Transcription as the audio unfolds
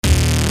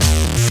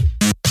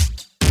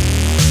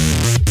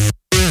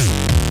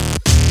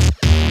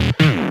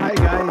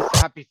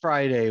Happy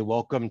Friday.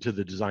 Welcome to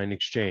the Design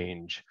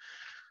Exchange.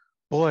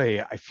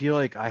 Boy, I feel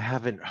like I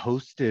haven't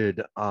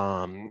hosted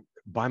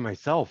by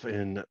myself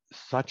in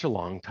such a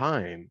long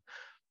time,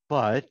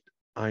 but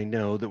I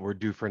know that we're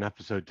due for an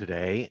episode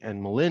today,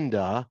 and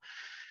Melinda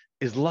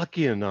is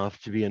lucky enough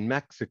to be in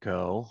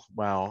Mexico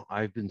while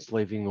I've been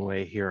slaving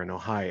away here in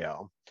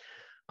Ohio.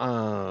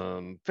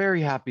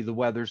 Very happy the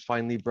weather's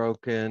finally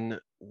broken.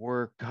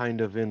 We're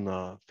kind of in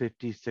the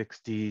 50s,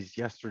 60s.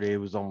 Yesterday it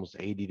was almost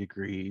 80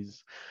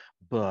 degrees,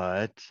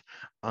 but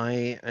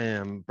I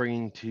am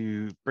bringing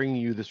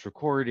you this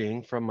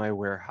recording from my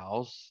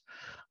warehouse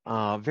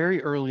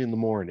very early in the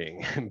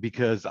morning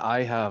because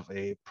I have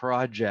a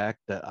project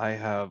that I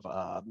have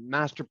a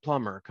master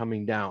plumber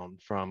coming down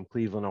from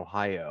Cleveland,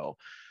 Ohio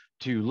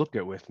to look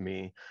at with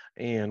me.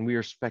 And we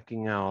are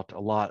specking out a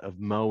lot of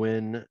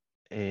Moen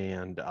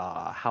and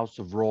House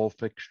of Roll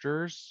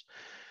fixtures.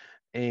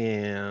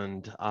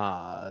 And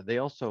they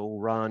also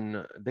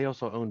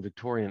own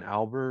Victorian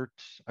Albert,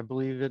 I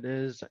believe it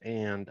is,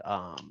 and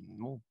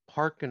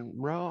Park and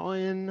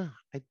Rowan,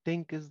 I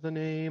think is the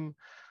name.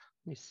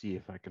 Let me see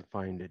if I can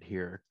find it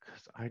here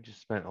because I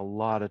just spent a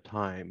lot of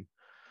time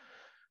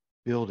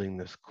building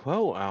this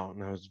quote out,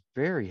 and I was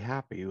very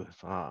happy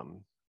with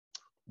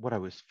what I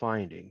was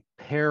finding.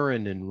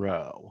 Perrin and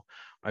Rowe.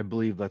 I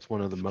believe that's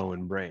one of the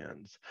Moen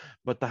brands.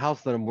 But the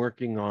house that I'm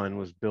working on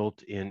was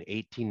built in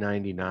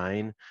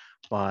 1899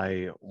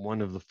 by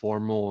one of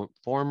the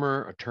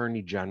former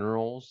attorney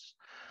generals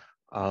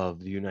of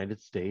the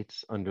United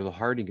States under the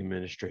Harding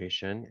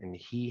administration. And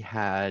he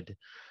had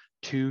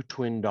two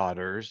twin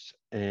daughters.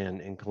 And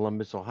in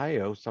Columbus,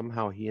 Ohio,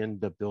 somehow he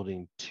ended up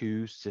building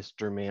two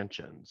sister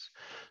mansions.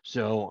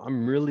 So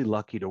I'm really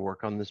lucky to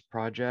work on this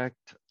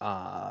project.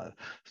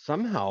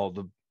 Somehow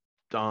the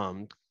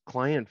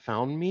client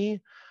found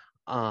me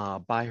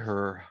by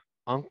her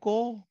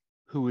uncle,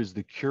 who is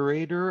the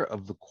curator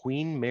of the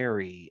Queen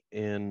Mary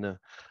in,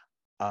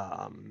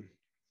 um,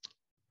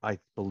 I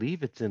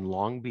believe it's in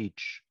Long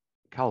Beach,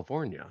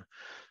 California.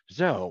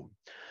 So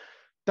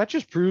that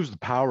just proves the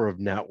power of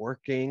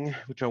networking,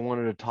 which I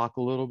wanted to talk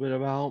a little bit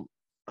about.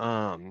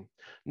 Um,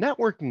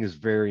 Networking is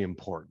very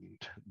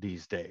important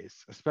these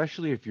days,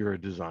 especially if you're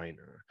a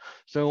designer.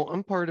 So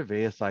I'm part of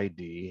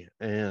ASID,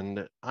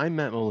 and I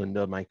met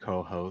Melinda, my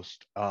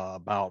co-host,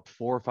 about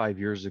 4 or 5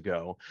 years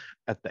ago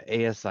at the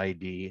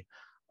ASID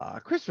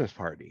Christmas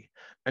party,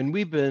 and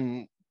we've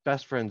been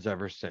best friends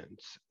ever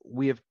since.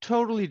 We have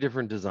totally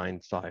different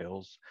design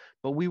styles,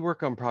 but we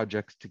work on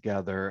projects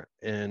together,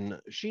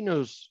 and she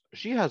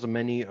has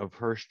many of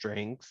her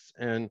strengths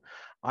and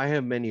I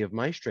have many of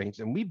my strengths,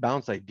 and we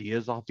bounce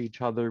ideas off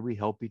each other. We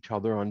help each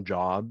other on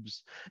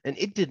jobs, and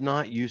it did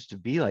not used to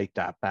be like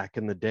that back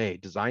in the day.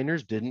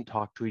 Designers didn't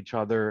talk to each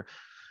other.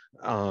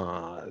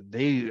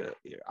 They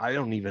I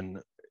don't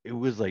even It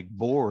was like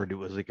bored. It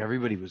was like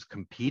everybody was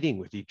competing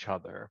with each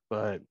other.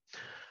 But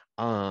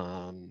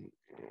um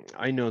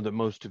I know that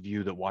most of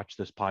you that watch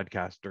this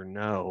podcast or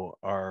know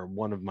are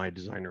one of my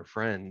designer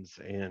friends,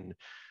 and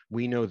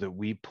we know that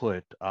we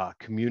put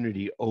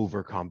community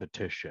over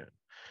competition.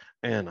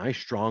 And I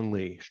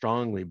strongly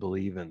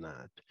believe in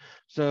that.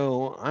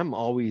 So I'm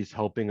always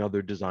helping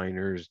other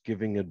designers,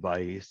 giving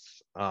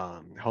advice,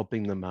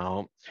 helping them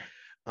out.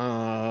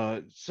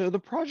 So the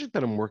project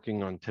that I'm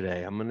working on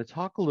today, I'm going to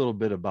talk a little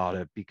bit about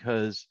it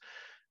because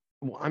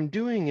I'm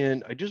doing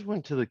it. I just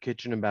went to the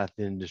Kitchen and Bath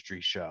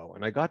Industry show,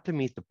 and I got to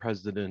meet the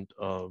president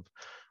of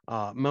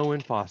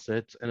Moen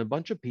Faucets and a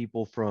bunch of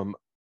people from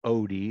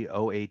OATEY,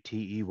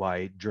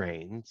 OATEY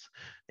Drains,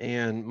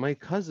 and my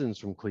cousin's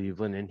from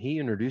Cleveland, and he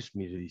introduced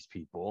me to these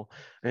people.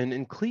 And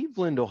in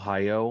Cleveland,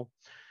 Ohio,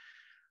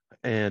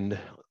 and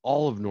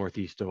all of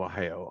Northeast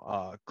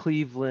Ohio,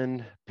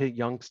 Cleveland,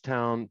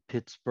 Youngstown,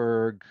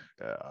 Pittsburgh,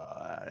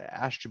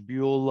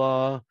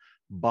 Ashtabula,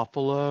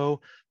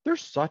 Buffalo. There's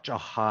such a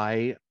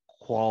high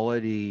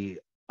quality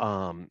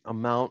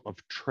amount of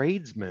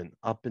tradesmen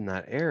up in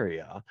that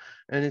area.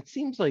 And it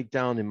seems like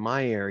down in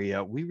my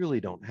area, we really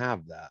don't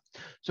have that.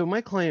 So my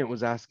client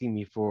was asking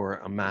me for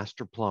a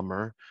master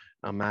plumber,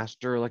 a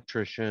master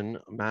electrician,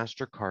 a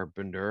master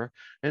carpenter,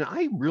 and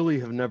I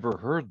really have never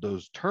heard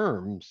those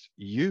terms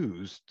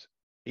used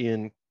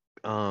in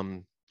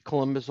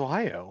Columbus,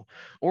 Ohio,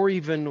 or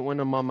even when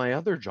I'm on my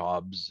other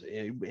jobs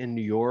in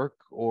New York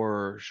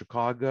or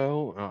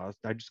Chicago.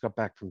 I just got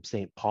back from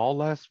St. Paul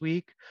last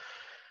week.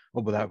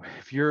 Oh, but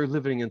if you're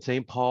living in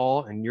St.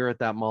 Paul and you're at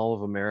that Mall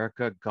of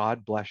America,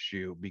 God bless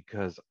you,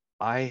 because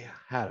I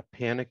had a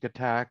panic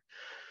attack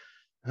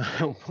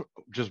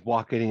just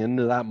walking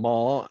into that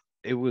mall.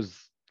 It was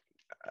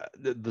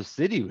the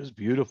city was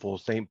beautiful,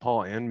 St.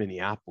 Paul and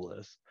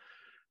Minneapolis,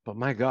 but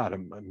my God,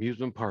 an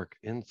amusement park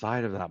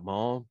inside of that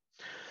mall.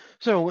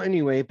 So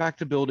anyway, back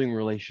to building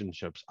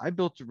relationships. I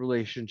built a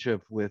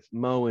relationship with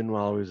Moen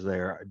while I was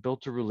there. I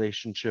built a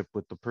relationship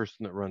with the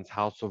person that runs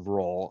House of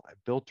Roll. I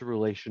built a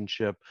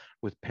relationship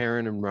with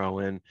Perrin and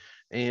Rowan.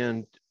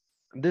 And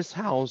this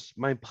house,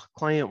 my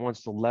client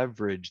wants to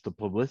leverage the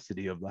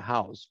publicity of the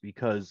house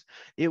because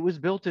it was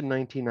built in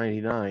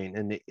 1999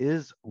 and it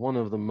is one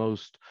of the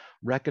most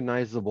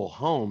recognizable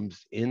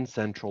homes in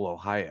central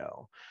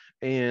Ohio.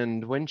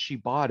 And when she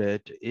bought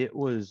it, it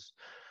was,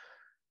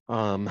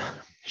 um,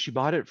 she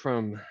bought it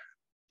from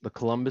the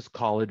Columbus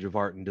College of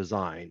Art and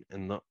Design.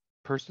 And the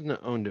person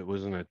that owned it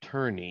was an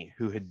attorney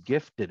who had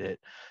gifted it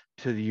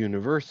to the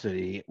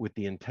university with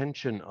the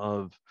intention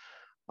of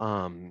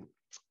um,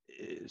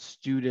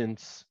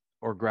 students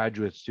or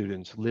graduate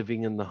students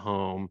living in the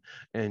home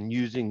and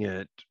using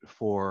it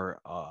for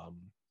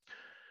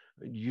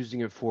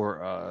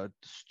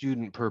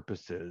student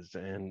purposes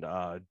and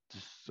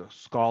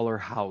scholar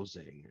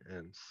housing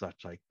and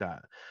such like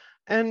that.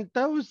 And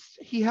that was,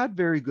 he had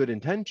very good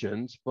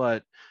intentions,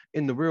 but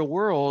in the real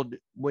world,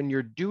 when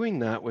you're doing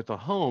that with a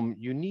home,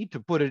 you need to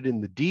put it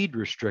in the deed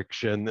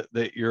restriction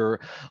that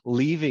you're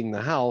leaving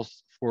the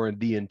house for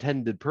the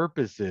intended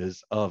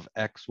purposes of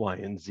X, Y,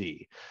 and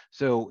Z.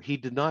 So he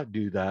did not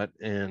do that.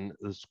 And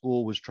the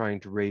school was trying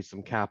to raise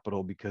some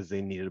capital because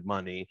they needed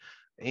money.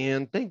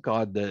 And thank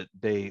God that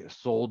they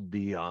sold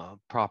the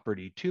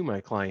property to my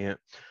client.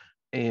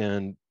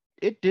 And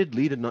it did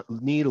need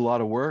a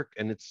lot of work,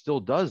 and it still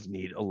does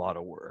need a lot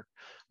of work.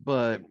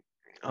 But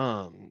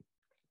um,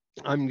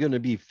 I'm going to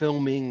be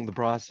filming the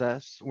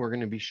process. We're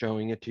going to be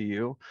showing it to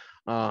you.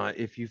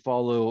 If you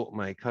follow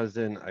my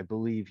cousin, I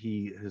believe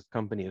his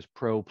company is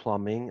Pro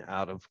Plumbing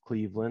out of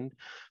Cleveland,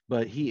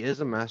 but he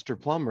is a master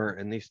plumber,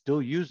 and they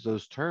still use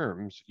those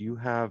terms. You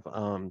have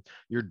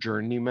your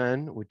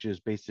journeyman, which is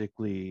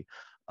basically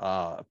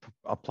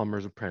a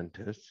plumber's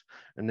apprentice,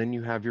 and then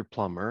you have your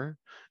plumber,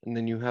 and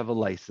then you have a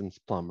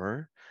licensed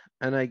plumber.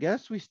 And I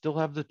guess we still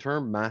have the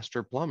term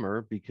master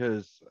plumber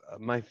because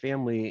my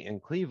family in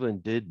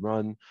Cleveland did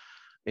run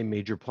a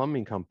major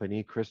plumbing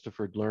company.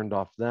 Christopher learned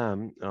off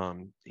them.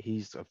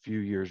 He's a few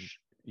years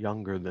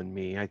younger than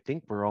me. I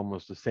think we're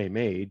almost the same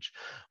age,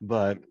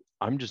 but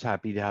I'm just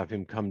happy to have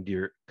him come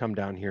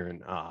down here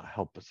and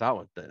help us out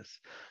with this.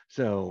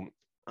 So,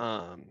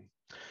 um,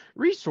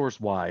 resource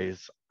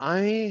wise,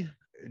 I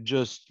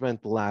just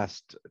spent the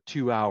last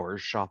 2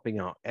 hours shopping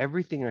out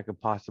everything I could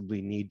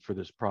possibly need for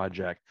this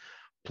project,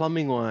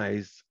 plumbing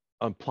wise,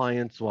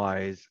 appliance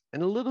wise,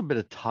 and a little bit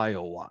of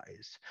tile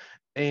wise.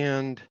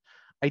 And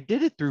I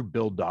did it through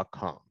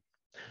build.com.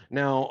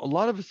 Now, a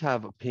lot of us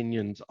have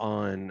opinions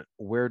on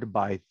where to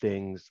buy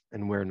things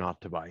and where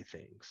not to buy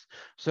things.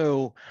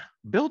 So,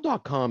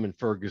 Build.com and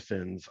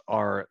Ferguson's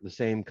are the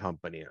same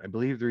company. I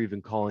believe they're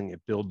even calling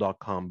it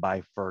Build.com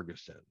by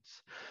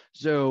Ferguson's.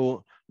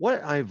 So,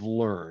 what I've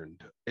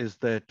learned is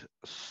that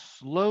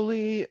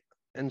slowly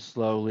and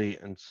slowly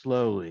and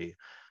slowly,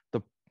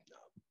 the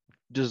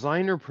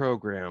designer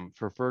program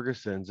for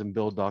Ferguson's and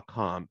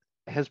Build.com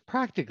has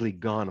practically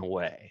gone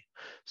away.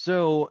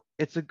 So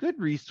it's a good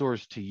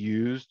resource to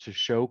use to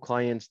show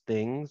clients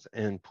things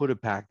and put a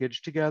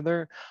package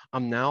together.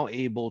 I'm now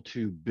able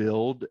to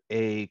build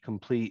a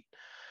complete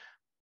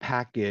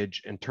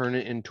package and turn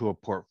it into a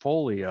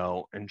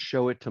portfolio and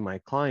show it to my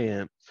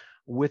client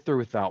with or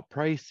without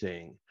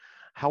pricing.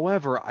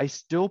 However, I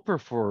still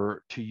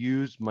prefer to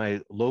use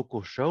my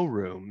local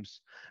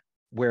showrooms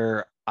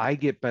where I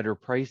get better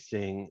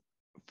pricing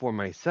for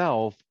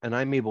myself and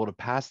I'm able to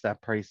pass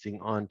that pricing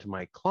on to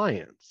my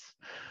clients.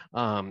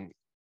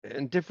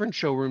 And different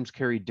showrooms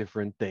carry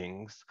different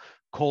things.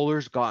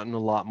 Kohler's gotten a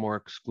lot more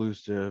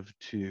exclusive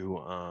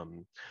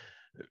to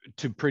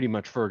pretty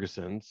much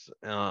Ferguson's.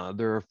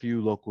 There are a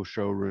few local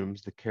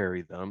showrooms that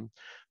carry them.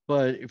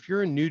 But if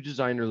you're a new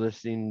designer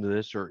listening to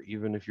this, or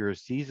even if you're a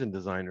seasoned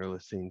designer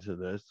listening to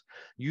this,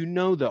 you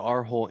know that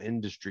our whole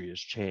industry has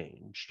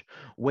changed.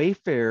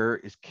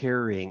 Wayfair is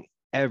carrying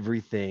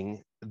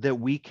everything that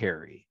we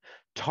carry.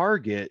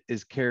 Target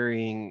is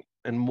carrying,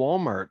 and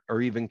Walmart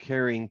are even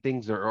carrying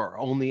things that are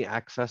only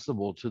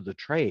accessible to the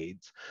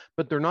trades,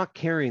 but they're not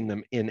carrying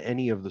them in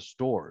any of the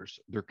stores.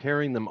 They're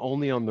carrying them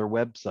only on their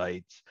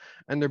websites,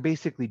 and they're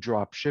basically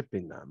drop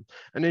shipping them.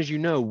 And as you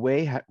know,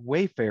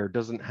 Wayfair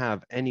doesn't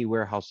have any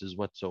warehouses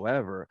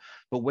whatsoever,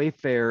 but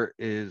Wayfair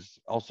is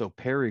also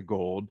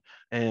Perigold,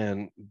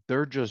 and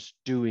they're just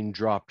doing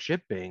drop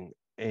shipping.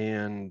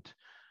 And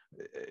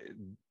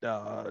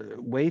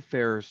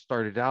Wayfair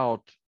started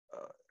out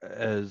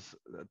as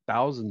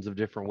thousands of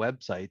different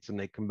websites, and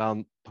they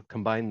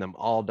combine them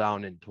all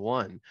down into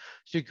one.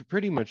 So you could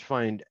pretty much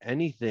find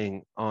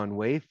anything on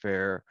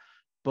Wayfair,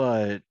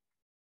 but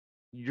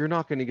you're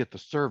not going to get the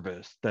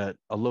service that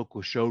a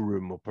local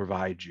showroom will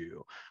provide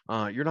you.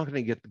 You're not going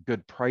to get the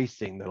good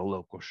pricing that a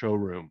local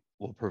showroom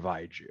will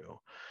provide you.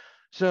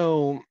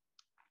 So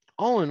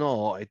all in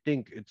all, I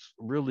think it's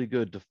really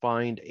good to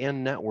find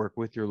and network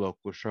with your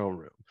local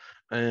showroom.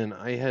 And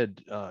I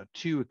had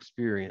two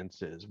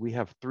experiences. We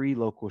have three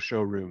local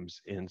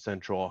showrooms in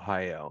Central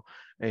Ohio,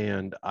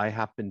 and I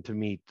happened to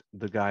meet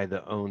the guy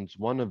that owns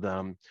one of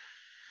them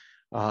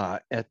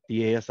at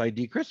the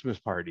ASID Christmas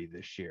party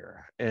this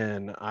year.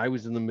 And I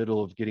was in the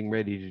middle of getting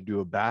ready to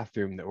do a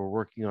bathroom that we're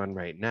working on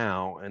right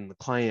now, and the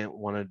client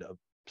wanted a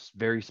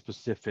very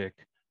specific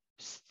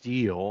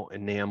steel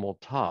enamel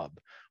tub.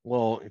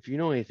 Well, if you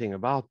know anything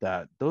about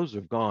that, those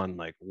have gone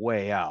like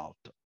way out,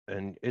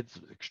 and it's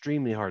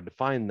extremely hard to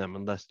find them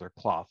unless they're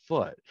claw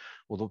foot.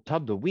 Well, the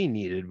tub that we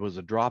needed was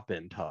a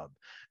drop-in tub,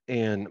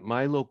 and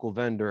my local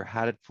vendor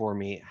had it for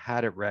me,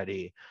 had it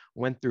ready,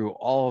 went through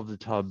all of the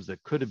tubs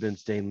that could have been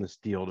stainless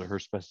steel to her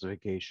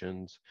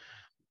specifications,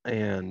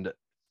 and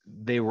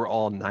they were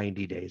all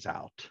 90 days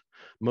out.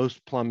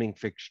 Most plumbing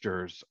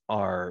fixtures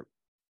are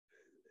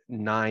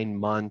 9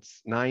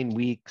 months, 9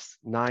 weeks,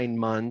 9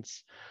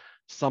 months.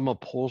 Some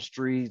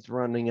upholsteries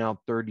running out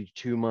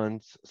 32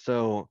 months.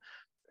 So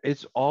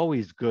it's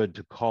always good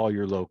to call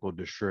your local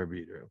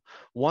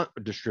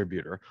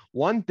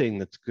One thing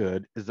that's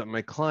good is that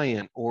my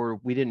client, or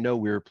we didn't know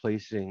we were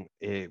replacing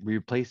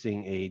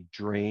a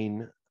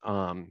drain.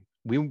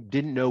 We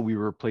didn't know we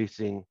were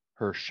replacing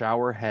her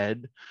shower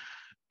head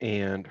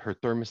and her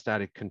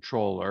thermostatic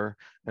controller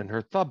and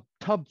her tub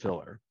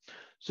filler.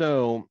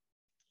 So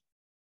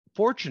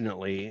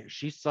fortunately,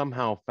 she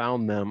somehow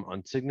found them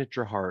on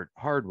Signature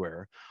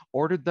Hardware,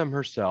 ordered them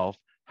herself,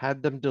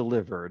 had them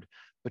delivered,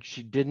 but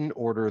she didn't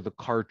order the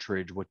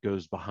cartridge, what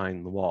goes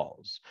behind the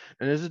walls.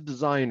 And as a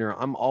designer,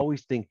 I'm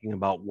always thinking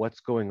about what's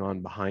going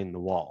on behind the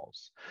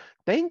walls.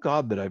 Thank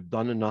God that I've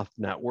done enough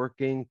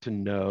networking to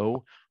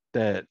know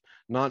that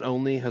not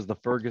only has the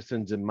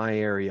Fergusons in my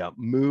area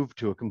moved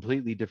to a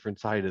completely different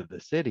side of the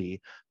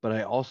city, but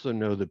I also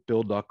know that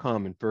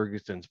Build.com and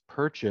Ferguson's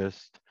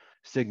purchased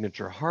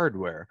Signature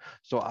Hardware.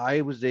 So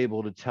I was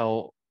able to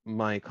tell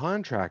my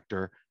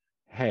contractor,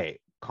 hey,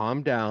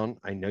 calm down.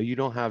 I know you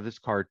don't have this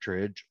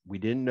cartridge. We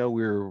didn't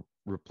know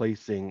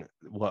replacing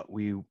what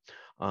we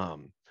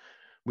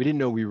didn't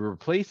know we were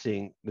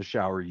replacing the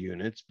shower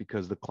units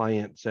because the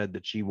client said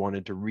that she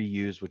wanted to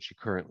reuse what she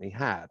currently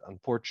had.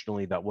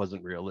 Unfortunately, that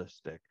wasn't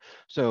realistic.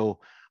 So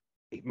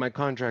my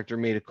contractor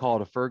made a call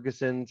to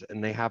Ferguson's,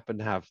 and they happened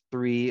to have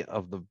 3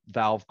 of the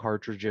valve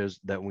cartridges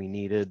that we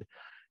needed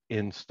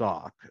in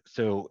stock.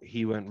 So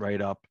he went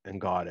right up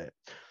and got it.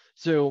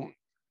 So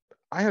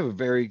I have a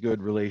very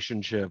good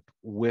relationship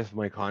with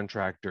my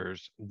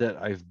contractors that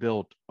I've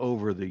built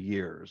over the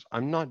years.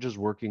 I'm not just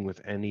working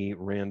with any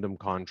random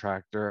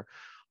contractor.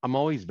 I'm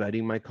always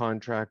vetting my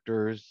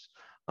contractors.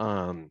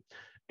 Um,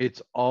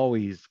 it's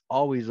always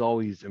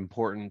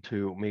important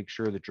to make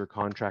sure that your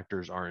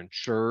contractors are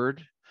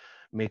insured,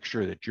 make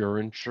sure that you're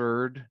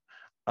insured.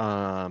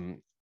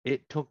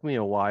 It took me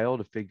a while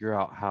to figure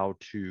out how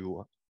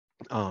to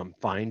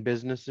find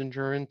business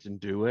insurance and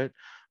do it.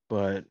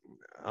 But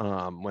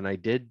when I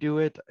did do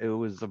it, it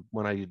was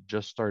when I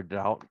just started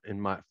out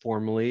in my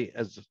formally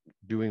as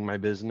doing my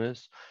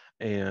business,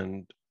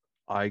 and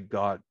I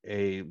got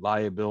a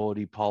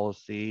liability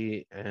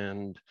policy.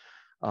 And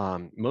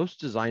most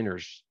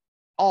designers,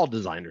 all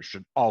designers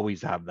should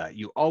always have that.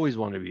 You always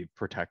want to be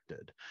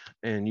protected,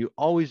 and you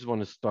always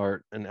want to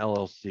start an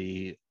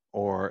LLC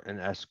or an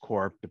S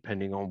corp,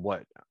 depending on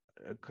what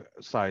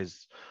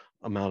size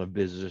amount of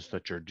business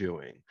that you're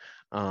doing.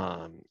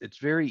 It's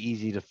very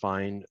easy to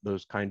find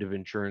those kind of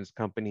insurance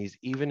companies,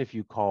 even if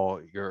you call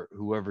your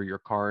whoever your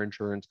car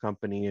insurance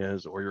company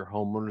is or your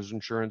homeowner's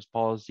insurance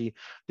policy,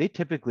 they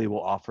typically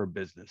will offer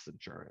business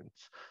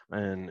insurance.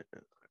 And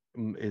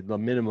the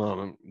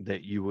minimum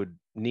that you would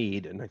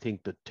need, and I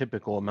think the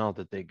typical amount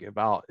that they give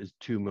out is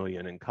 2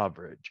 million in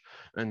coverage,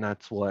 and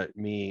that's what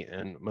me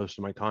and most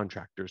of my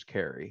contractors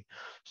carry.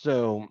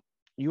 So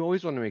you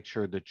always want to make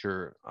sure that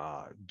you're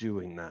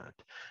doing that.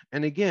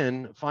 And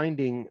again,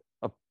 finding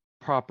a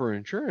proper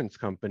insurance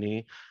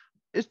company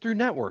is through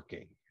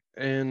networking,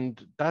 and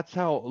that's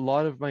how a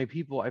lot of my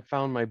people. I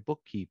found my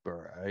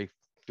bookkeeper, I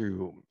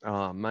through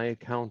my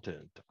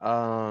accountant.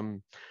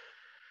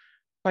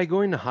 By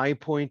going to High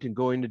Point and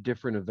going to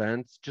different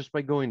events, just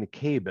by going to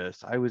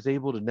KBIS, I was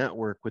able to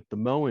network with the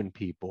Moen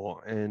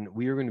people, and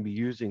we are going to be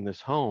using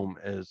this home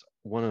as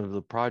one of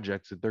the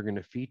projects that they're going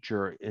to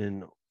feature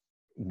in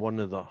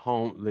one of the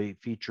home. They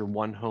feature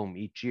one home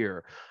each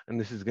year, and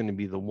this is going to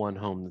be the one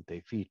home that they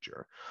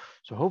feature.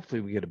 So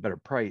hopefully we get a better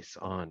price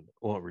on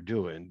what we're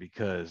doing,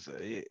 because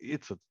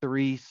it's a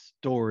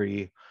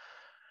 3-story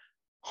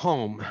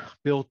home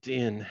built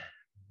in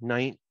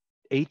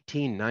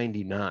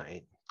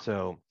 1899.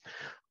 So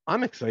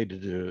I'm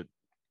excited to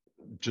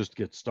just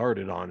get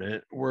started on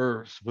it.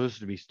 We're supposed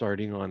to be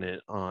starting on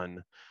it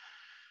on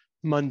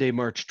Monday,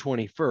 March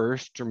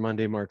 21st or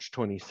Monday, March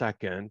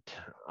 22nd.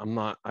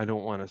 I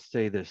don't want to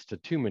say this to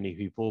too many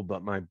people,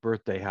 but my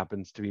birthday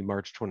happens to be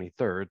March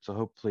 23rd. So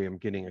hopefully I'm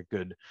getting a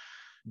good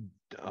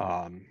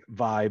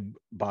vibe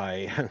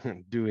by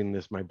doing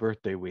this my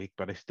birthday week,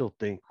 but I still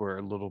think we're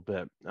a little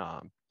bit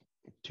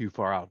too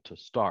far out to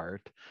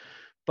start.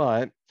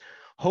 But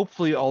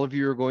hopefully all of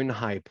you are going to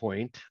High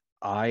Point.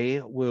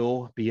 I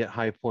will be at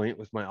High Point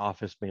with my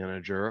office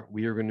manager.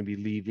 We are going to be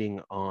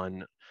leaving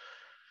on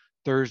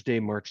Thursday,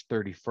 March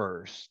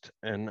 31st.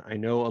 And I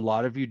know a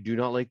lot of you do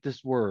not like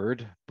this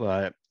word,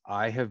 but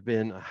I have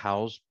been a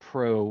House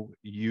Pro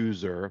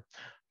user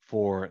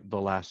for the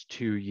last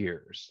 2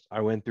 years. I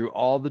went through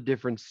all the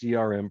different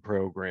CRM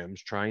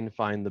programs trying to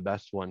find the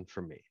best one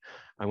for me.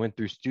 I went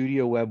through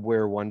Studio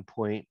Webware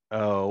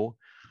 1.0.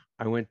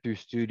 I went through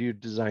Studio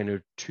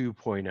Designer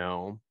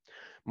 2.0.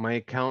 My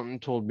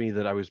accountant told me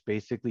that I was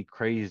basically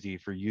crazy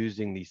for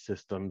using these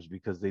systems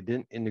because they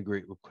didn't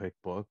integrate with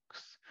QuickBooks.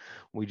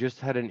 We just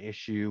had an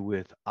issue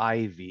with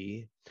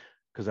Ivy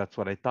because that's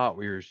what I thought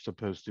we were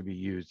supposed to be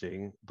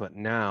using. But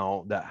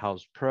now that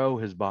House Pro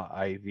has bought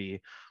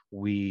Ivy,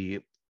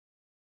 we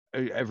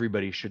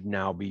everybody should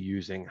now be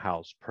using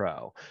House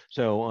Pro.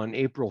 So on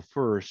April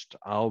 1st,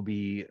 I'll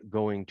be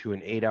going to an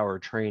 8-hour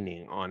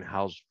training on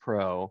House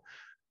Pro,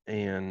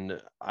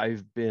 and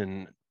I've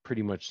been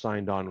pretty much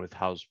signed on with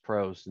House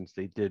Pro since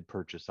they did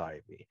purchase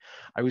Ivy.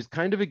 I was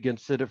kind of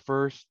against it at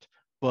first,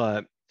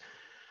 but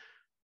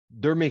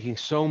they're making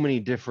so many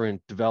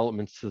different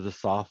developments to the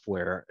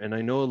software. And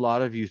I know a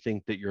lot of you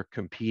think that you're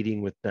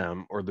competing with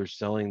them or they're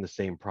selling the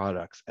same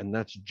products, and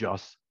that's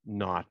just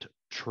not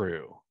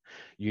true.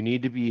 You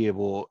need to be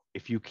able,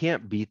 if you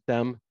can't beat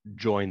them,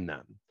 join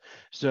them.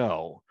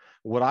 So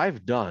what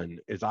I've done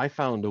is I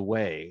found a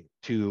way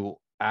to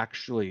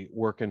actually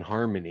work in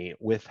harmony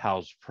with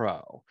House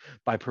Pro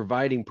by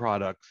providing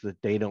products that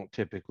they don't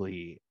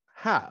typically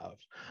have.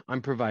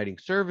 I'm providing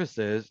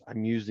services,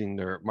 I'm using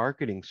their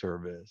marketing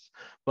service,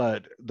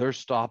 but their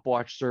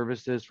stopwatch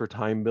services for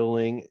time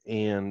billing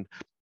and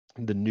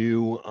the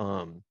new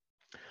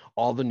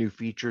all the new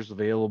features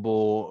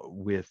available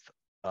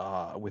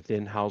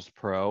within House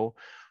Pro,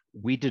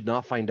 we did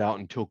not find out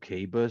until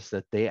KBUS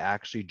that they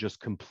actually just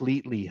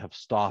completely have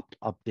stopped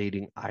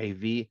updating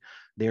Ivy.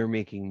 They're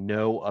making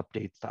no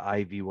updates to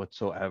Ivy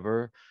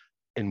whatsoever.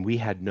 And we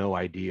had no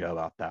idea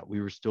about that.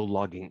 We were still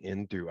logging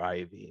in through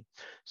Ivy.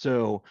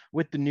 So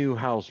with the new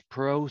House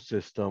Pro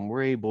system,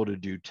 we're able to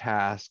do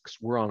tasks.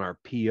 We're on our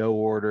PO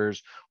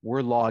orders.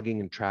 We're logging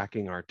and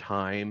tracking our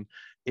time.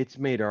 It's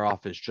made our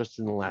office just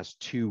in the last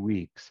 2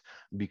 weeks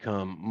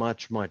become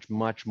much, much,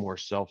 much more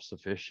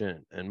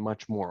self-sufficient and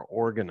much more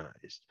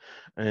organized.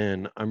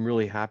 And I'm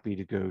really happy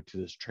to go to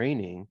this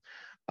training.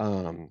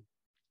 And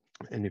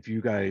if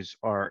you guys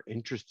are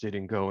interested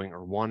in going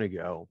or want to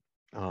go,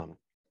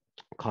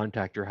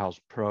 contact your House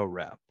Pro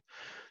rep.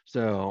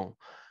 So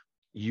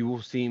you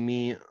will see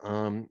me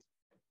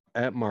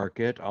at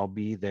market. I'll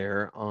be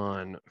there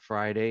on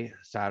Friday,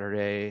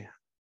 Saturday,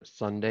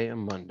 Sunday,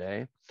 and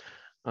Monday.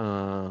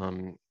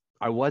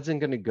 I wasn't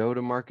going to go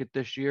to market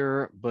this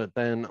year, but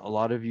then a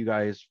lot of you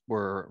guys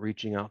were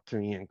reaching out to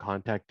me and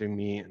contacting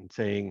me and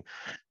saying,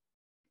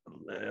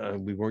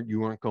 you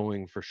weren't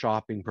going for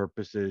shopping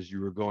purposes,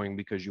 you were going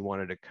because you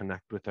wanted to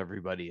connect with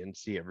everybody and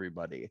see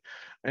everybody.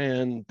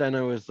 And then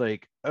I was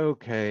like,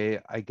 okay,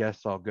 I guess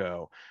I'll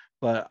go.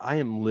 But I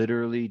am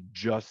literally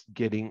just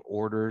getting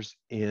orders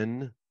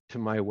in to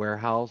my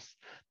warehouse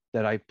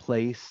that I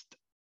placed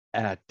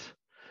at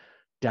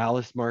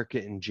Dallas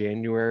market in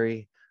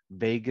January,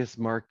 Vegas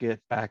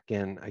market back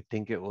in, I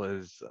think it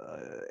was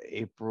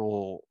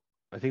April.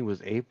 I think it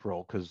was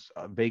April because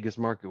Vegas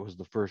market was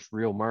the first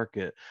real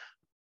market.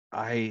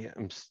 I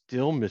am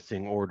still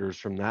missing orders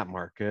from that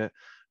market.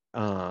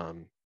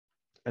 And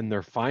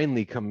they're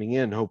finally coming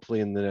in, hopefully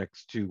in the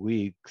next 2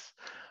 weeks.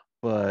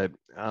 But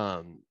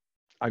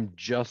I'm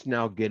just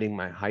now getting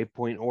my High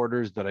Point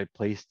orders that I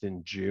placed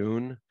in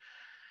June.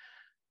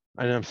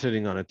 And I'm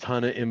sitting on a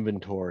ton of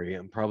inventory.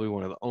 I'm probably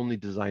one of the only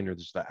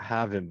designers that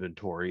have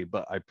inventory,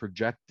 but I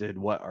projected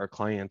what our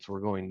clients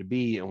were going to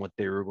be and what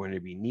they were going to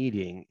be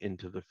needing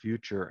into the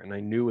future. And I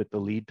knew what the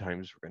lead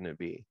times were going to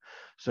be.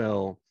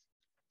 So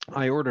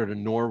I ordered a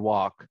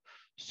Norwalk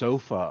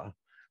sofa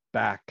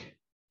back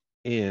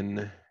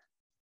in,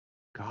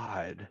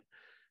 God,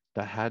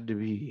 that had to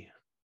be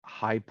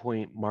High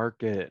Point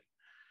Market.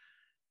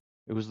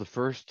 It was the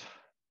first,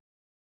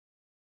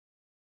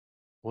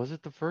 was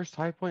it the first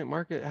High Point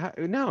Market?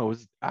 No,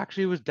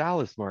 it was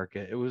Dallas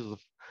Market. It was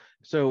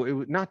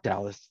not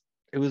Dallas.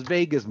 It was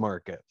Vegas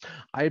Market.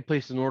 I had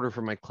placed an order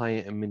for my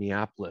client in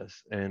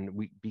Minneapolis, and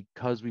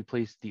because we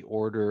placed the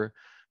order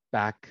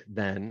back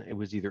then, it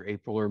was either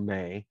April or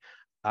May,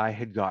 I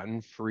had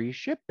gotten free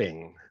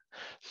shipping.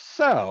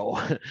 So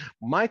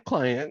my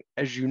client,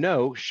 as you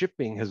know,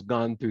 shipping has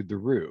gone through the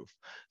roof.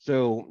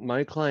 So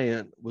my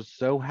client was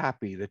so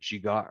happy that she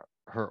got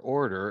her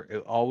order.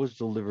 It all was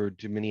delivered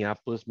to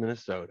Minneapolis,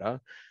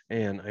 Minnesota.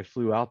 And I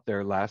flew out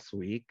there last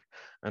week,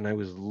 and I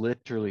was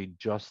literally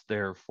just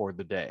there for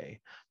the day.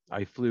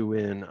 I flew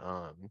in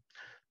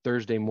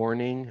Thursday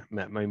morning,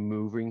 met my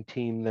moving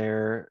team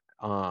there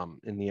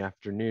in the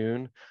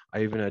afternoon.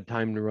 I even had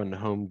time to run to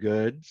Home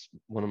Goods,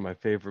 one of my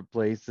favorite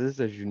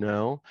places, as you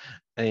know,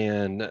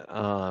 and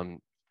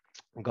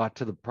got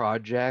to the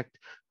project,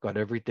 got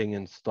everything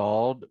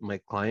installed. My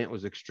client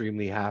was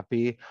extremely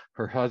happy.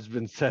 Her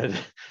husband said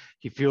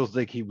he feels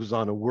like he was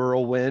on a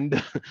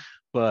whirlwind,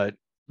 but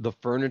the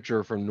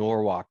furniture from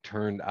Norwalk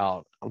turned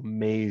out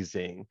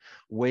amazing,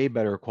 way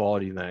better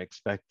quality than I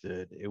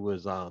expected. It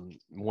was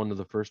one of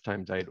the first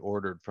times I had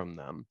ordered from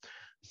them.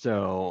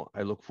 So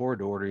I look forward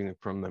to ordering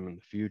from them in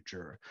the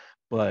future.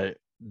 But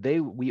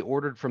we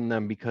ordered from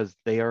them because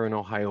they are an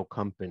Ohio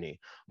company.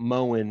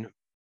 Moen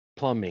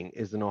Plumbing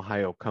is an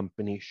Ohio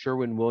company.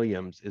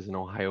 Sherwin-Williams is an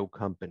Ohio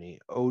company.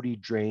 Odie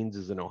Drains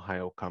is an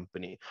Ohio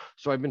company.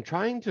 So I've been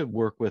trying to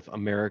work with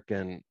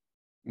American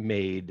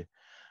made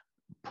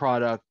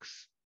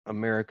products,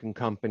 American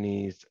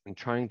companies, and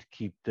trying to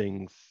keep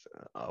things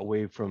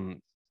away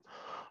from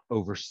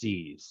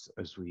overseas,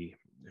 as we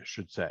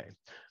should say.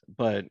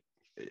 But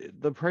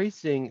the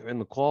pricing and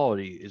the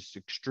quality is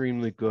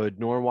extremely good.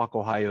 Norwalk,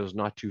 Ohio is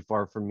not too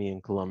far from me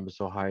in Columbus,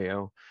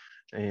 Ohio.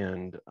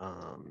 And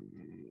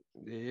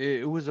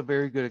it was a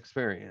very good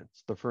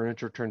experience. The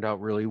furniture turned out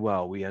really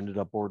well. We ended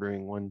up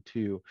ordering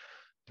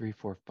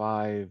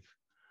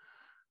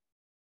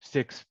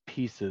 6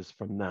 pieces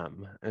from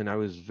them, and I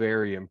was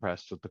very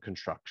impressed with the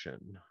construction,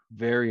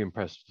 very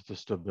impressed with the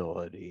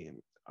stability.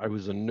 I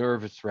was a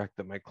nervous wreck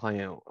that my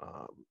client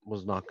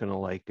was not going to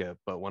like it,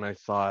 but when I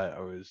saw it, I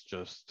was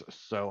just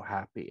so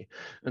happy.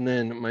 And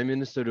then my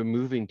Minnesota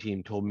moving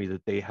team told me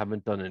that they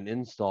haven't done an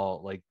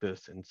install like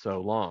this in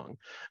so long,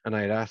 and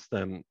I had asked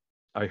them.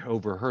 I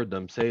overheard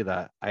them say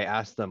that. I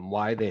asked them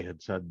why they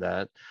had said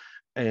that,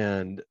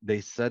 and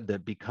they said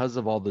that because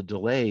of all the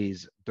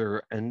delays,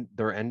 they're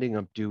ending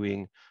up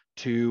doing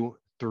 2,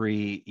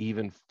 3,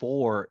 even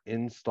 4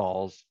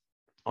 installs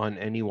on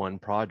any one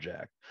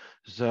project.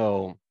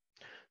 So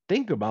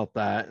think about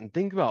that and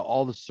think about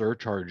all the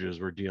surcharges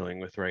we're dealing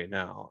with right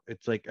now.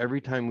 It's like every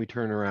time we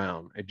turn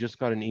around, I just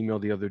got an email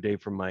the other day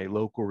from my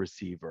local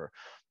receiver.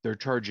 They're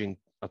charging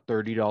a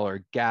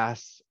 $30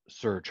 gas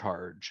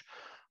surcharge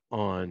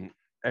on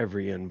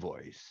every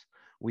invoice.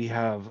 We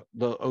have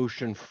the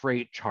ocean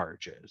freight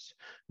charges.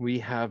 We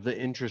have the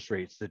interest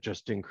rates that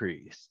just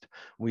increased.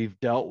 We've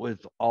dealt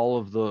with all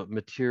of the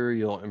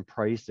material and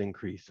price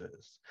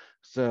increases.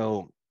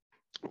 So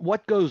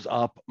what goes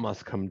up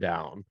must come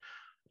down,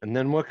 and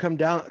then what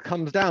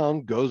comes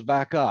down goes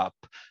back up.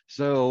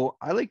 So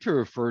I like to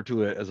refer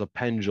to it as a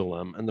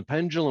pendulum, and the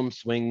pendulum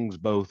swings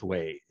both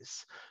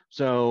ways.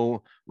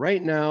 So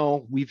right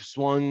now we've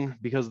swung,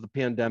 because of the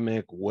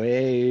pandemic,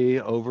 way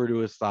over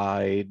to a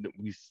side.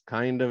 We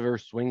kind of are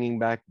swinging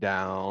back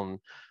down,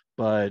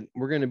 but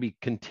we're going to be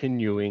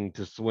continuing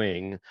to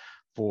swing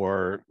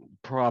for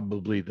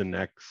probably the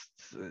next,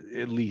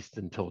 at least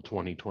until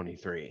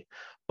 2023.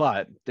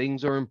 But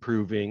things are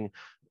improving.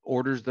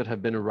 Orders that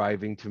have been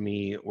arriving to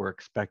me were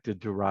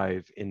expected to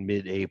arrive in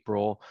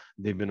mid-April.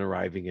 They've been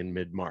arriving in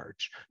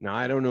mid-March. Now,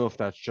 I don't know if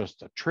that's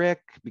just a trick,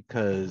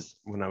 because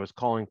when I was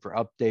calling for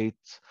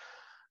updates,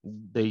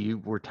 they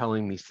were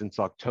telling me since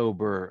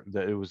October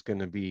that it was going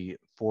to be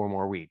 4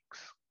 more weeks.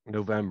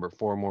 November,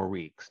 4 more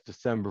weeks.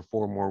 December,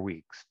 4 more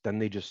weeks. Then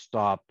they just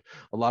stopped.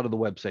 A lot of the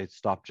websites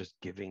stopped just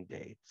giving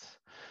dates.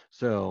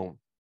 So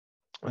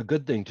a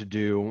good thing to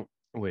do,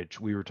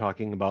 which we were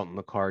talking about in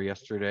the car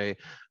yesterday,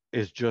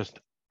 is just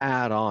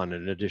add on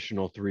an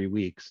additional 3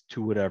 weeks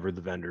to whatever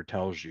the vendor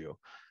tells you.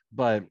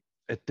 But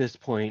at this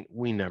point,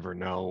 we never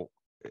know.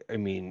 I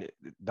mean,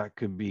 that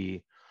could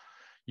be,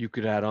 you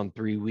could add on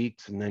 3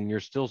 weeks and then you're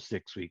still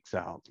 6 weeks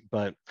out.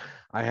 But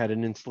I had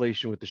an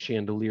installation with the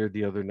chandelier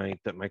the other night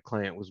that my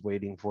client was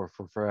waiting for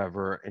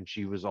forever, and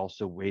she was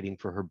also waiting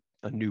for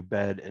a new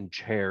bed and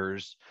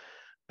chairs.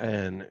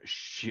 And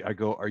I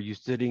go, "Are you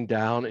sitting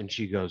down?" And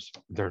she goes,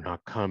 "They're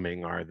not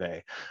coming, are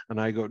they?"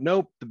 And I go,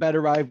 "Nope, the bed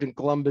arrived in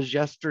Columbus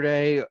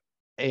yesterday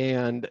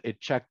and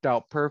it checked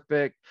out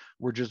perfect.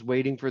 We're just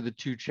waiting for the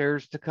 2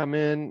 chairs to come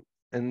in,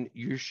 and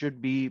your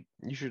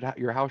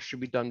house should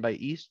be done by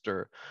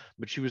Easter."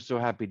 But she was so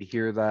happy to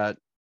hear that.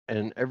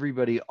 And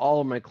everybody, all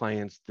of my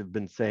clients have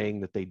been saying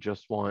that they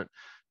just want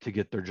to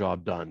get their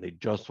job done. They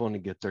just want to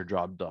get their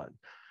job done.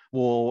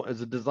 Well,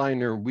 as a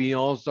designer, we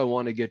also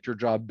want to get your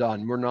job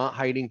done. We're not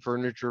hiding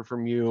furniture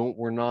from you.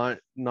 We're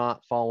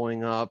not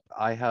following up.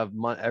 I have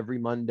every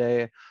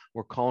Monday,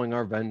 we're calling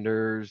our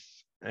vendors,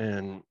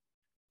 and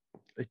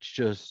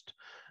it's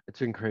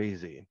been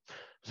crazy.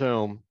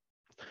 So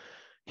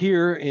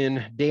here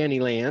in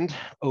Dannyland,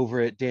 over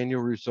at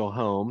Daniel Russo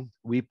Home,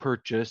 we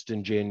purchased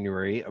in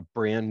January a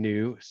brand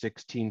new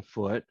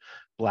 16-foot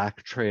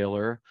black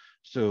trailer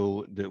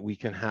so that we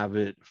can have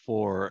it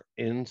for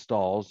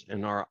installs.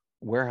 And our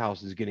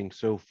warehouse is getting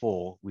so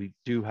full. We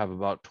do have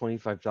about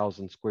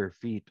 25,000 square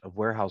feet of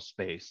warehouse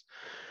space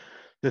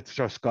that's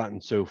just gotten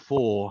so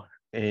full.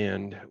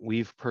 And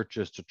we've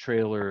purchased a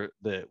trailer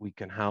that we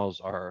can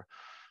house our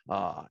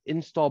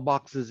install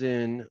boxes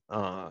in,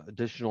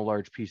 additional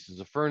large pieces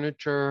of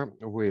furniture.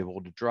 We're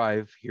able to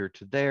drive here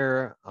to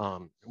there.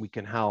 We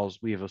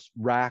have a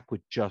rack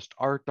with just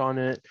art on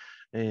it.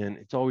 And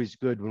it's always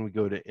good when we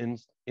go to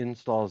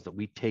installs that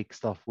we take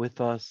stuff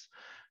with us.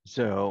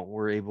 So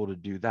we're able to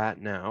do that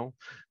now.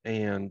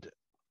 And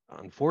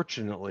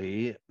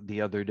unfortunately,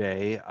 the other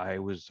day I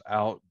was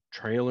out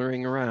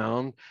trailering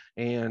around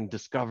and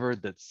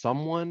discovered that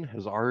someone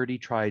has already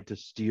tried to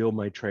steal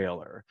my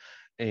trailer,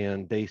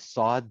 and they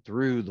sawed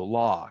through the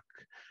lock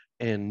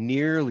and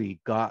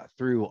nearly got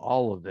through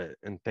all of it.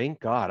 And thank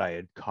God I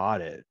had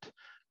caught it.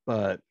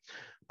 But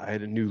I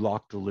had a new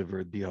lock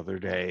delivered the other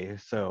day.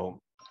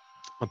 So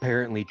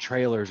apparently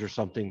trailers are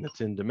something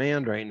that's in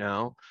demand right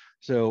now.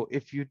 So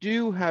if you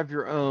do have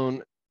your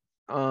own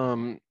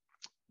um,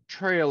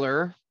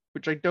 trailer,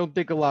 which I don't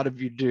think a lot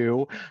of you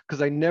do,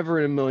 because I never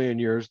in a million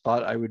years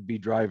thought I would be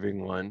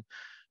driving one,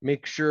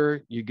 make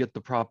sure you get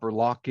the proper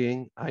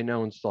locking. I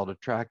now installed a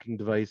tracking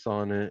device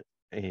on it,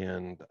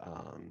 and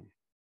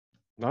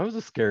that was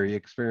a scary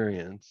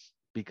experience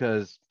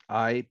because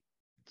I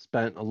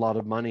spent a lot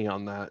of money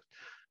on that,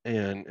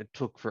 and it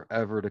took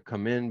forever to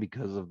come in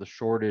because of the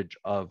shortage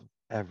of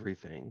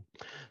everything.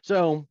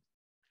 So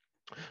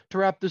to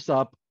wrap this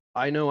up,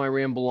 I know I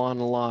ramble on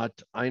a lot.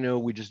 I know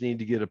we just need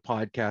to get a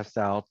podcast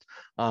out.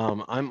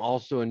 I'm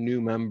also a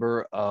new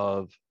member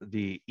of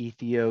the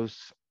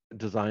Ethos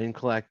Design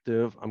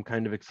Collective. I'm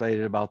kind of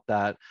excited about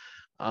that.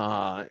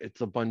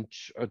 It's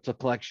a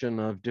collection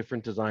of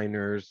different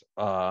designers.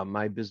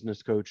 My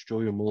business coach,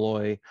 Julia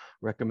Malloy,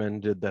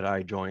 recommended that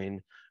I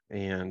join.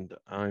 And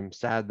I'm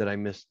sad that I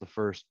missed the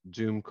first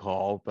Zoom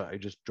call, but I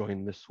just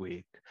joined this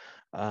week.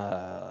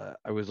 I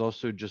was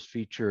also just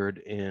featured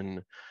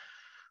in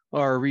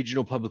our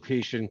regional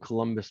publication,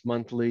 Columbus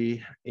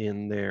Monthly,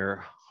 in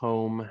their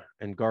home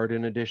and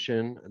garden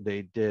edition.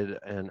 They did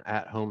an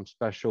at-home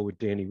special with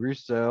Danny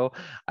Russo.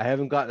 I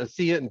haven't gotten to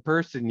see it in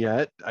person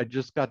yet. I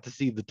just got to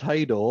see the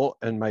title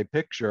and my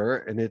picture,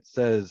 and it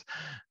says,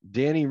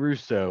 Danny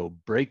Russo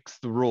breaks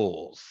the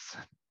rules.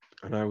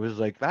 And I was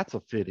like, that's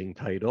a fitting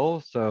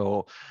title.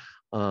 So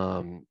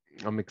I'm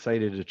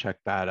excited to check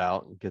that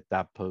out and get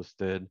that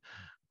posted.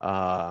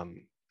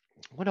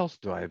 What else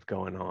do I have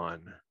going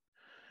on?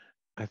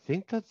 I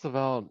think that's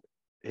about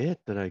it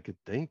that I could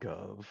think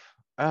of.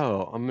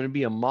 Oh, I'm going to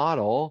be a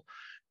model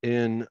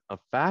in a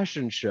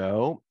fashion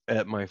show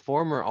at my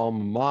former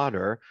alma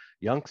mater,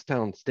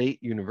 Youngstown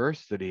State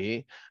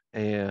University.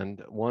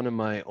 And one of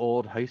my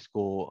old high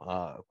school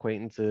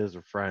acquaintances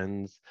or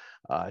friends,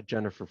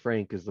 Jennifer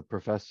Frank, is the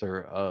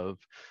professor of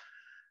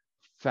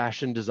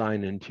fashion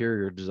design,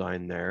 interior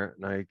design there,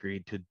 and I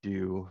agreed to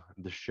do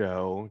the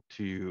show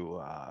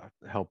to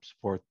help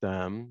support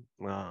them.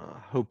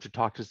 Hope to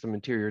talk to some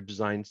interior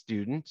design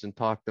students and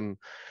talk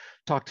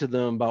to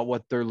them about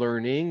what they're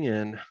learning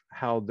and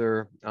how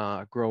they're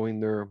growing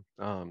their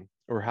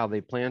or how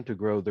they plan to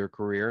grow their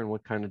career and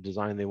what kind of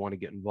design they want to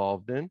get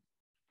involved in.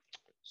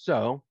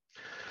 So,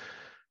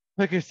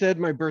 like I said,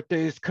 my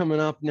birthday is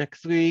coming up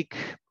next week.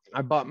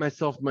 I bought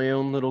myself my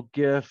own little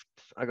gift.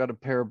 I got a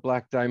pair of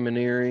black diamond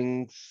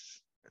earrings,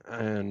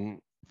 and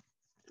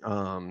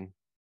um,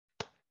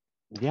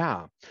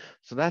 yeah,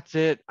 so that's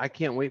it. I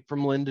can't wait for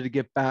Melinda to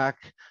get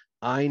back.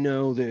 I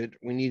know that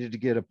we needed to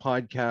get a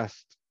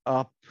podcast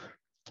up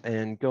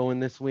and going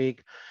this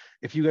week.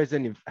 If you guys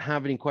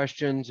have any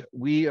questions,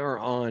 we are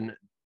on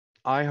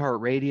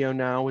iHeartRadio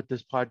now with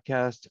this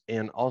podcast,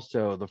 and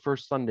also the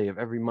first Sunday of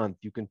every month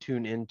you can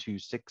tune into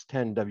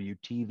 610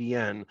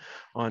 WTVN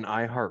on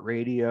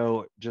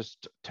iHeartRadio.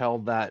 Just tell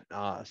that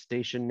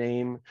station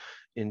name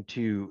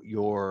into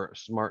your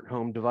smart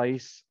home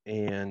device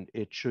and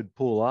it should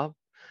pull up.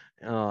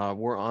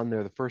 We're on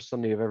there the first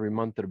Sunday of every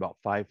month at about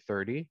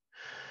 5:30.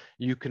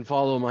 You can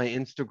follow my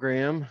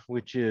Instagram,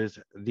 which is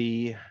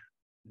the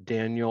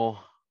Daniel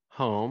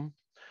Home,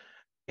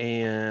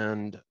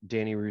 and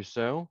Danny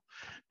Russo,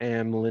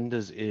 and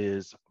Melinda's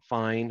is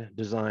Fine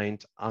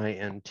Designs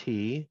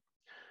INT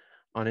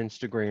on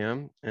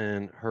Instagram,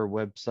 and her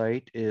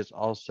website is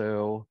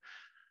also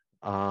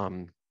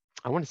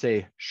I want to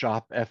say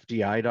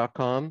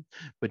shopfdi.com,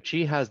 but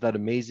she has that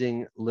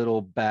amazing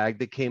little bag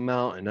that came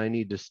out, and I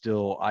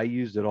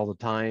use it all the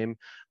time.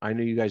 I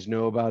know you guys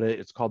know about it.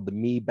 It's called the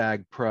Me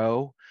Bag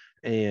Pro,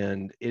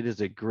 and it is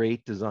a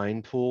great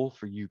design tool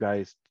for you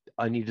guys,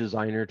 any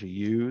designer, to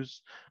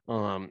use.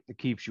 It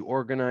keeps you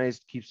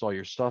organized, keeps all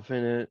your stuff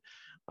in it.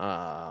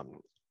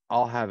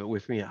 I'll have it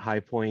with me at High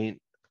Point,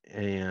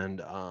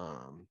 and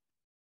other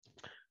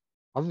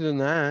than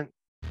that,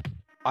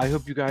 I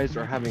hope you guys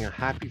are having a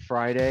happy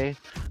Friday.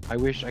 I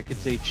wish I could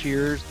say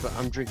cheers, but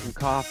I'm drinking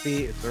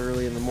coffee. It's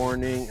early in the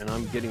morning and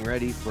I'm getting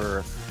ready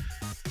for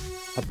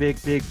a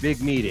big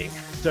meeting.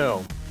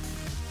 So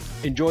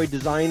enjoy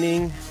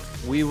designing.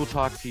 We will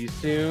talk to you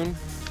soon.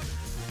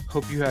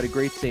 Hope you had a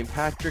great St.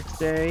 Patrick's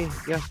Day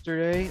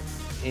yesterday,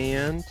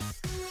 and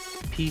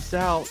peace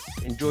out.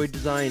 Enjoy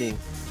designing.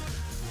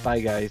 Bye,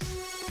 guys.